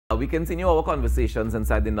we continue our conversations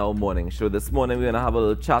inside the Now Morning Show. This morning we're going to have a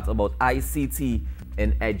little chat about ICT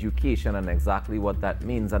in education and exactly what that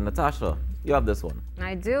means. And Natasha, you have this one.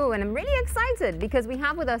 I do, and I'm really excited because we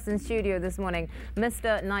have with us in studio this morning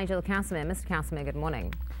Mr. Nigel Cassimire. Mr. Cassimire, good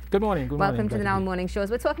morning. Good morning. Good morning. Welcome to the Now Morning Show.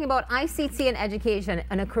 We're talking about ICT in education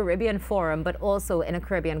in a Caribbean forum, but also in a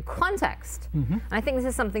Caribbean context. And I think this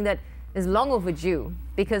is something that is long overdue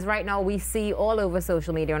because right now we see all over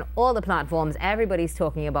social media on all the platforms, everybody's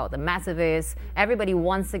talking about the metaverse. Everybody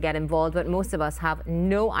wants to get involved, but most of us have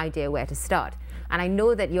no idea where to start. And I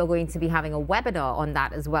know that you're going to be having a webinar on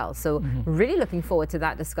that as well. So really looking forward to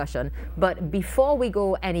that discussion. But before we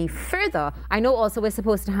go any further, I know also we're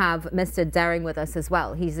supposed to have Mr. Dehring with us as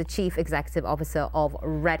well. He's the Chief Executive Officer of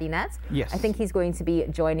ReadyNet. Yes. I think he's going to be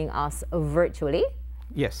joining us virtually.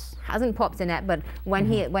 Yes. Hasn't popped in yet, but when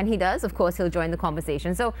he does, of course, he'll join the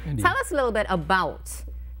conversation. So tell us a little bit about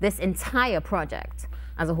this entire project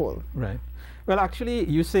as a whole. Right. Well, actually,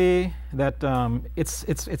 you say that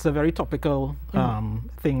it's a very topical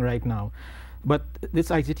thing right now. But this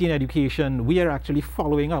ICT in education, we are actually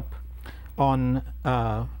following up on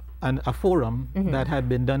a forum that had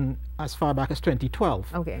been done as far back as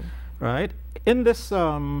 2012. Okay. Right. In this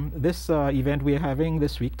event we're having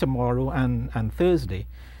this week, tomorrow and Thursday,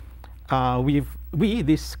 we,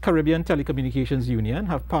 this Caribbean Telecommunications Union,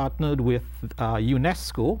 have partnered with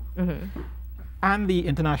UNESCO and the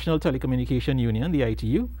International Telecommunication Union, the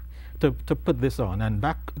ITU, to put this on. And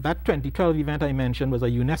back that 2012 event I mentioned was a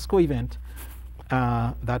UNESCO event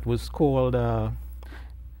that was called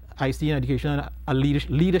ICT in Education, a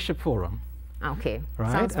Leadership Forum. Okay,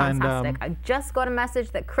 right. Sounds fantastic. I just got a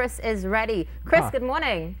message that Chris is ready. Chris, good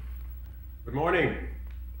morning. Good morning.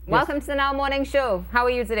 Welcome to the Now Morning Show. How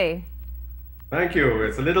are you today? Thank you.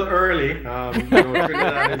 It's a little early.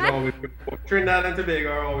 Trinidad and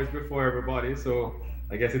Tobago are always before everybody, so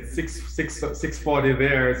I guess it's 6:40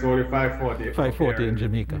 there. It's only 5:40. 5:40 in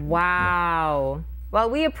Jamaica. Wow. Yeah. Well,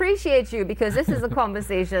 we appreciate you because this is a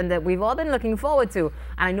conversation that we've all been looking forward to.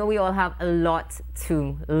 And I know we all have a lot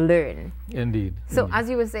to learn. Indeed. So as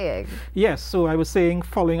you were saying. Yes, so I was saying,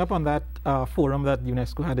 following up on that forum that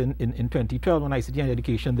UNESCO had in 2012 on ICT and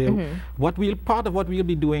education, part of what we'll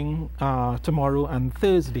be doing tomorrow and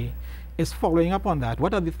Thursday is following up on that.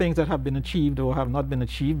 What are the things that have been achieved or have not been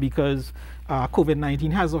achieved? Because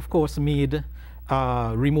COVID-19 has, of course, made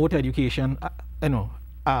remote education,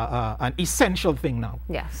 an essential thing now.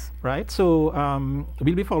 Yes. Right. So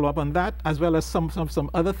we'll be follow up on that, as well as some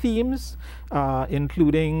other themes,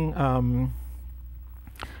 including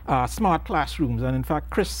smart classrooms. And in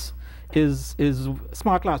fact, Chris is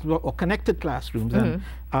smart classrooms or connected classrooms. And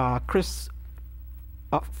Chris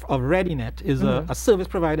of ReadyNet is a service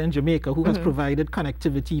provider in Jamaica who has provided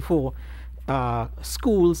connectivity for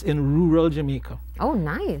schools in rural Jamaica. Oh,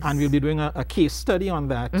 nice. And we'll be doing a case study on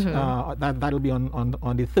that. That'll be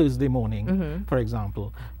on the Thursday morning, for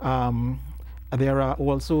example. There are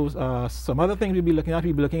also some other things we'll be looking at.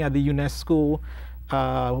 We'll be looking at the UNESCO,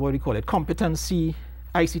 what do you call it,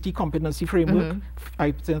 ICT competency framework,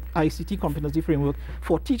 ICT competency framework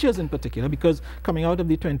for teachers in particular, because coming out of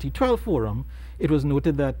the 2012 forum, it was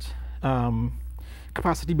noted that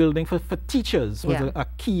capacity building for teachers was a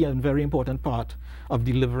key and very important part of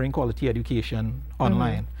delivering quality education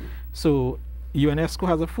online. So UNESCO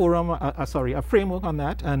has a forum, a framework on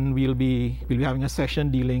that, and we'll be having a session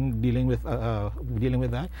dealing with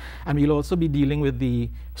that, and we'll also be dealing with the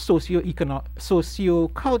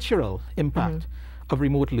socio-cultural impact of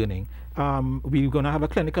remote learning. We're going to have a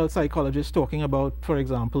clinical psychologist talking about, for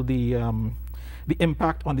example, the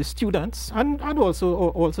impact on the students and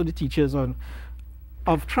also the teachers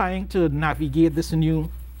of trying to navigate this new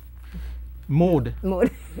mode. And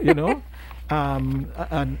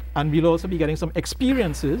we'll also be getting some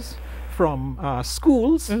experiences from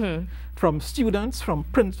schools, from students, from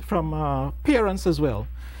parents as well,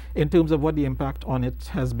 in terms of what the impact on it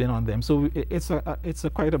has been on them. So it's a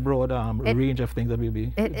quite a broad range of things that we'll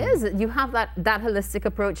be. It is. You have that holistic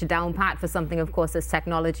approach down pat for something, of course, as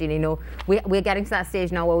technology. And, we're getting to that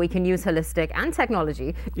stage now where we can use holistic and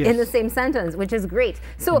technology in the same sentence, which is great.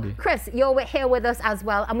 So, indeed. Chris, you're here with us as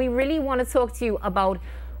well, and we really want to talk to you about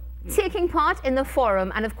taking part in the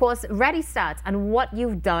forum and, of course, ReadyStat and what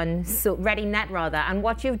you've done, ReadyNet rather, and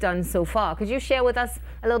what you've done so far. Could you share with us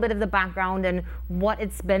a little bit of the background and what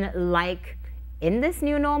it's been like in this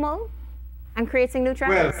new normal and creating new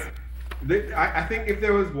trends? Well, I think if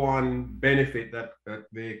there was one benefit that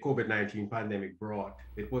the COVID-19 pandemic brought,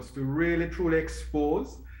 it was to really truly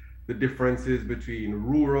expose the differences between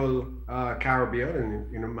rural Caribbean,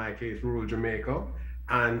 and in my case, rural Jamaica,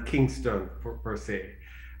 and Kingston per se.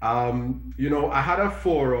 You know, I had a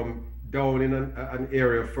forum down in an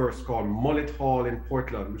area first called Mullet Hall in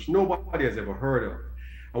Portland, which nobody has ever heard of.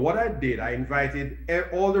 And what I did, I invited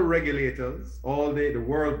all the regulators, all the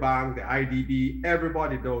World Bank, the IDB,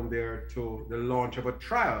 everybody down there to the launch of a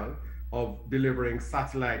trial of delivering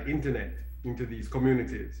satellite internet into these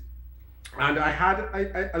communities. And I had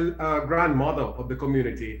a grandmother of the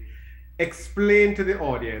community explain to the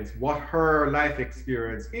audience what her life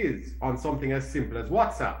experience is on something as simple as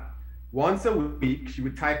WhatsApp. Once a week, she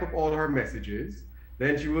would type up all her messages,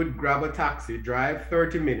 then she would grab a taxi, drive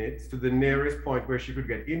 30 minutes to the nearest point where she could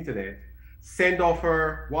get internet, send off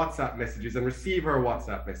her WhatsApp messages and receive her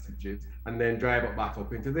WhatsApp messages, and then drive back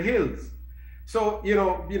up into the hills. So, you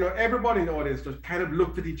know, everybody in the audience just kind of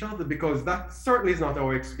looked at each other, because that certainly is not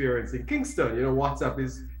our experience in Kingston. You know, WhatsApp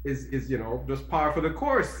is you know, just par for the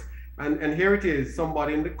course. And here it is,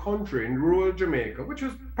 somebody in the country, in rural Jamaica, which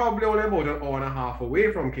was probably only about an hour and a half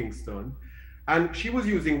away from Kingston. And she was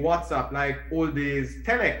using WhatsApp like old days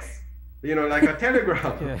telex, you know, like a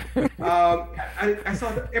telegram. And I saw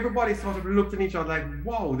that everybody sort of looked at each other like,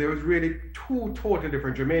 wow, there was really two totally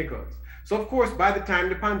different Jamaicas. So of course, by the time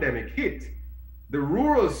the pandemic hit, the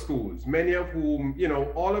rural schools, many of whom, you know,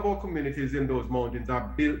 all of our communities in those mountains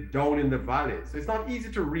are built down in the valleys. So it's not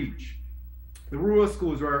easy to reach. The rural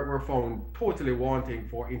schools were found totally wanting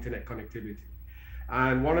for internet connectivity.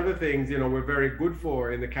 And one of the things, you know, we're very good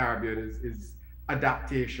for in the Caribbean is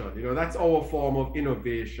adaptation. You know, that's our form of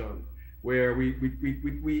innovation, where we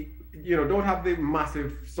you know, don't have the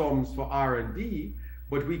massive sums for R&D,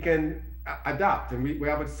 but we can adapt. And we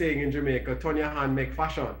have a saying in Jamaica, turn your hand, make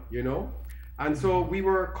fashion, you know? And so we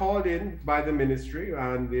were called in by the ministry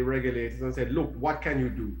and the regulators and said, look, what can you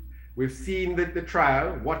do? We've seen the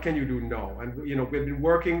trial, what can you do now? And you know, we've been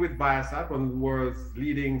working with Viasat, one of the world's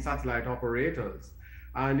leading satellite operators.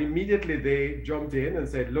 And immediately they jumped in and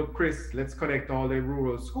said, look, Chris, let's connect all the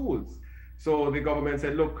rural schools. So the government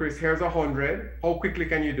said, look, Chris, here's 100. How quickly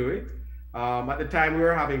can you do it? At the time we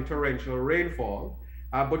were having torrential rainfall,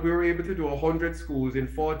 but we were able to do 100 schools in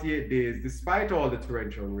 48 days, despite all the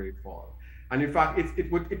torrential rainfall. And in fact,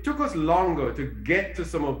 it took us longer to get to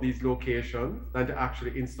some of these locations than to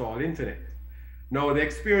actually install internet. Now, the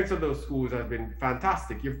experience of those schools has been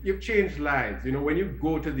fantastic. You've changed lives. You know, when you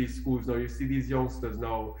go to these schools now, you see these youngsters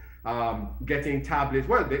now getting tablets.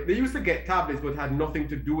 Well, they used to get tablets, but had nothing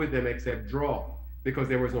to do with them except draw, because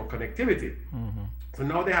there was no connectivity. Mm-hmm. So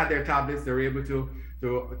now they had their tablets, they're able to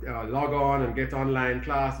log on and get online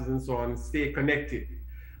classes and so on, and stay connected.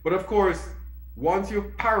 But of course, once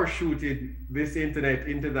you've parachuted this internet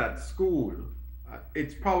into that school,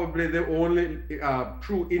 it's probably the only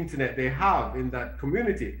true internet they have in that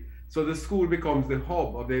community. So the school becomes the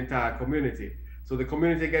hub of the entire community. So the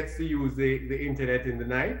community gets to use the internet in the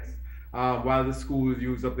night, while the schools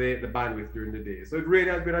use up the bandwidth during the day. So it really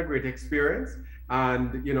has been a great experience.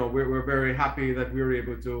 And you know, we're very happy that we were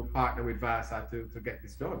able to partner with Viasat to get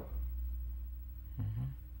this done. Mm-hmm.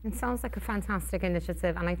 It sounds like a fantastic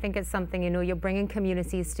initiative, and I think it's something, you know, you're bringing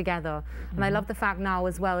communities together. Mm-hmm. And I love the fact now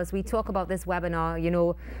as well, as we talk about this webinar, you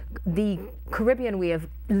know, the Caribbean way of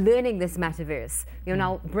learning this metaverse, you're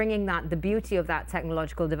now bringing the beauty of that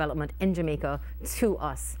technological development in Jamaica to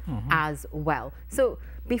us as well. So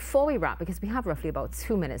before we wrap, because we have roughly about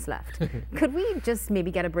 2 minutes left, could we just maybe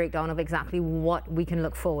get a breakdown of exactly what we can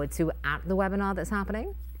look forward to at the webinar that's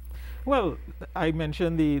happening? Well, I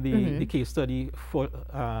mentioned the case study for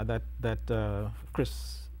that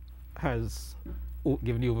Chris has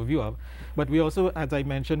given the overview of, but we also, as I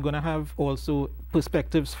mentioned, going to have also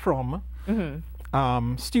perspectives from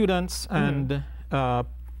students and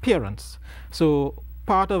parents. So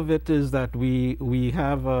part of it is that we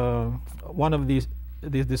have one of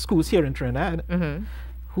the schools here in Trinidad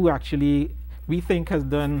who actually we think has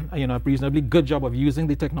done a reasonably good job of using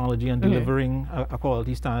the technology and delivering a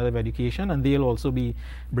quality standard of education, and they'll also be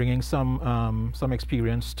bringing some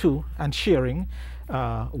experience too and sharing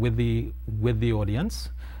with the audience.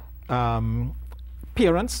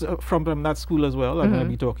 Parents from that school as well are going to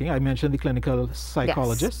be talking. I mentioned the clinical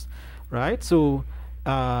psychologist, right? So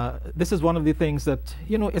this is one of the things that,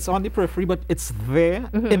 it's on the periphery, but it's there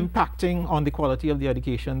impacting on the quality of the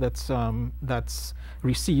education that's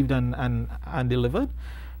received and delivered.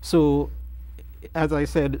 So as I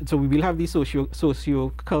said, so we will have these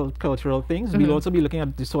socio-cultural things. We'll also be looking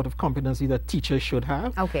at the sort of competency that teachers should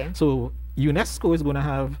have. Okay. So UNESCO is going to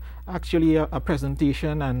have actually a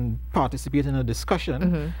presentation and participate in a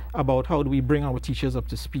discussion about how do we bring our teachers up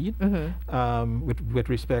to speed with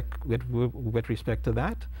respect to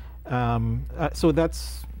that. So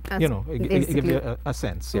that's you know, it gives you a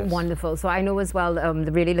sense. Yes. Wonderful. So I know as well,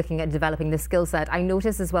 really looking at developing the skill set. I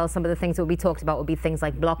noticed as well some of the things that will be talked about will be things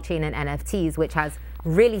like blockchain and NFTs, which has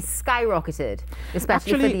really skyrocketed,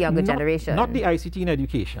 especially for the younger generation. Not the ICT in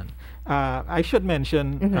education. I should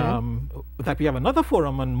mention that we have another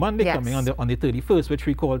forum on Monday coming on the 31st, which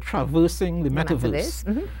we call Traversing the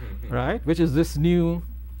Metaverse, right? Which is this new,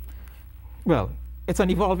 well, it's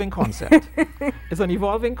an evolving concept. It's an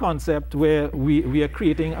evolving concept where we are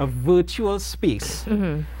creating a virtual space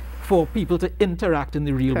for people to interact in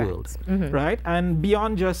the real world, right? And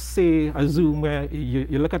beyond just, say, a Zoom where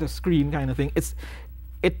you look at a screen kind of thing,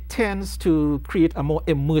 it tends to create a more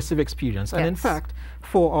immersive experience. And in fact,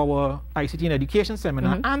 for our ICT in education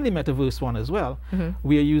seminar and the Metaverse one as well,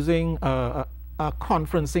 we are using a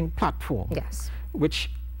conferencing platform,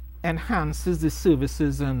 which enhances the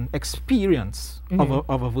services and experience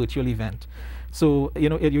of a virtual event. So you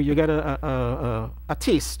know, you get a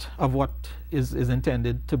taste of what is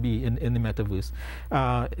intended to be in the metaverse.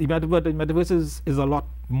 The metaverse is a lot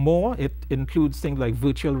more. It includes things like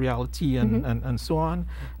virtual reality and so on.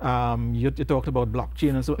 You talked about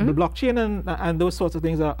blockchain and so the blockchain and those sorts of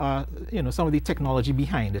things are you know, some of the technology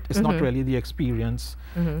behind it. It's not really the experience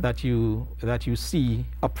that you see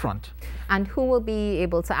up front. And who will be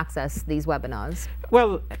able to access these webinars?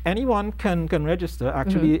 Well, anyone can register.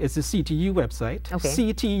 Actually, it's the CTU website,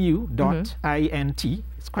 ctu.int.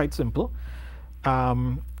 It's quite simple.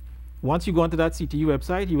 Once you go onto that CTU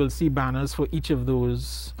website, you will see banners for each of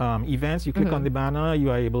those events. You click on the banner, you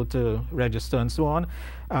are able to register and so on.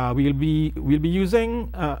 We'll be using,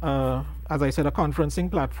 as I said, a conferencing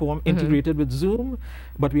platform integrated with Zoom,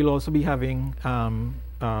 but we'll also be having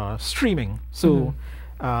streaming. So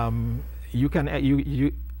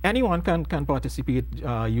anyone can participate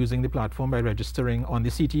using the platform by registering on the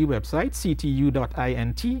CTU website,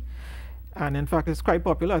 ctu.int. And in fact, it's quite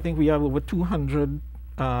popular. I think we have over 200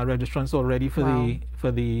 registrants already for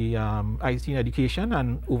the ICT in education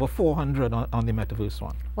and over 400 on the Metaverse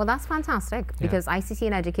one. Well, that's fantastic because ICT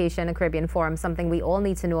in education, a Caribbean forum, something we all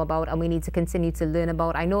need to know about and we need to continue to learn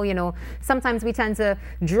about. I know, you know, sometimes we tend to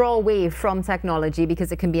draw away from technology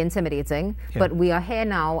because it can be intimidating, but we are here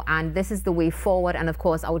now and this is the way forward. And of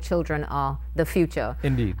course, our children are the future.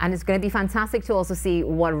 Indeed. And it's going to be fantastic to also see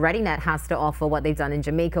what ReadyNet has to offer, what they've done in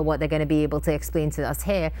Jamaica, what they're going to be able to explain to us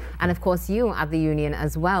here. And of course, you at the union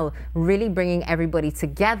as well, really bringing everybody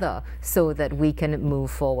together so that we can move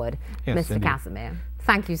forward. Yes, Mr. Cassimire,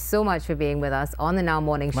 thank you so much for being with us on the Now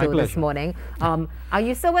Morning Show this morning. Are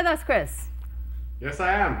you still with us, Chris? Yes,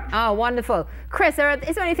 I am. Oh, wonderful. Chris,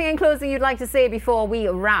 is there anything in closing you'd like to say before we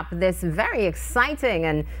wrap this very exciting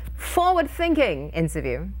and forward-thinking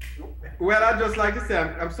interview? Well, I'd just like to say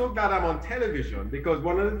I'm so glad I'm on television because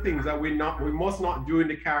one of the things that we must not do in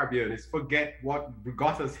the Caribbean is forget what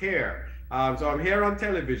got us here. So I'm here on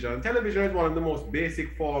television. Television is one of the most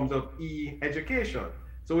basic forms of e-education.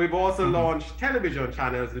 So we've also launched television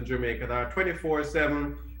channels in Jamaica that are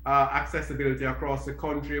 24/7 accessibility across the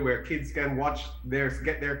country where kids can watch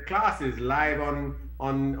get their classes live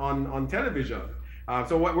on television.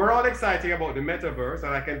 So we're all excited about the metaverse,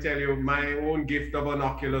 and I can tell you my own gift of an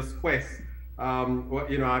Oculus Quest.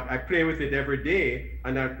 You know, I play with it every day,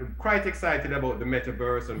 and I'm quite excited about the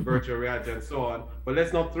metaverse and virtual reality and so on. But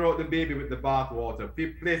let's not throw out the baby with the bathwater.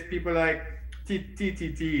 People like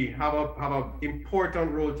TTT have an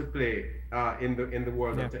important role to play in the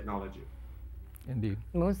world of technology. Indeed.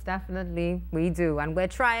 Most definitely we do, and we're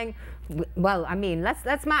trying. Well, I mean,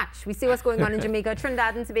 let's match. We see what's going on in Jamaica,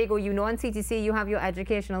 Trinidad and Tobago. You know, on TTC you have your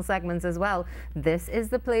educational segments as well. This is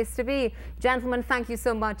the place to be. Gentlemen, thank you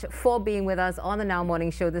so much for being with us on the Now Morning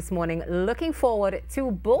Show this morning. Looking forward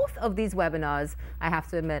to both of these webinars. I have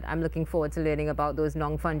to admit, I'm looking forward to learning about those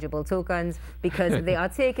non-fungible tokens because they are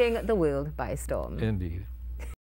taking the world by storm. Indeed.